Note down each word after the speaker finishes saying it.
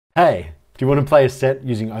Hey, do you want to play a set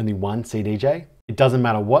using only one CDJ? It doesn't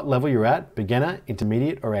matter what level you're at, beginner,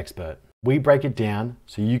 intermediate, or expert. We break it down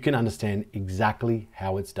so you can understand exactly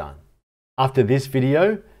how it's done. After this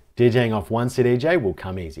video, DJing off one CDJ will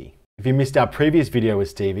come easy. If you missed our previous video with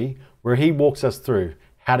Stevie, where he walks us through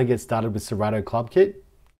how to get started with Serato Club Kit,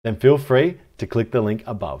 then feel free to click the link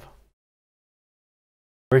above.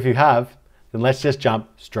 Or if you have, then let's just jump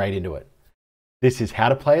straight into it. This is how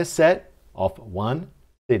to play a set off one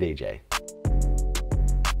CDJ.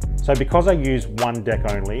 So because I use one deck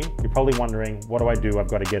only, you're probably wondering, what do I do? I've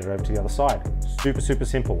got to get it over to the other side. Super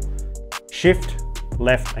simple. Shift,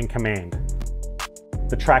 left, and command.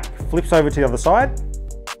 The track flips over to the other side,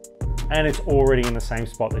 and it's already in the same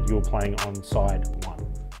spot that you were playing on side one.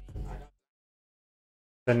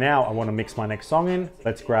 So now I want to mix my next song in.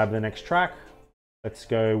 Let's grab the next track. Let's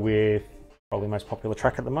go with probably the most popular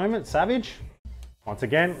track at the moment, Savage. Once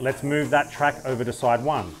again, let's move that track over to side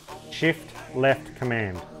one. Shift, left,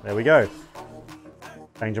 command. There we go.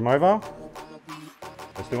 Change them over.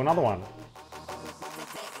 Let's do another one.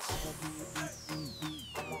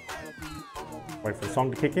 Wait for the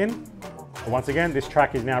song to kick in. But once again, this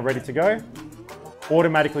track is now ready to go.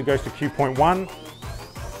 Automatically goes to cue point one.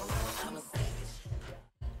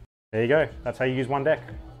 There you go. That's how you use one deck.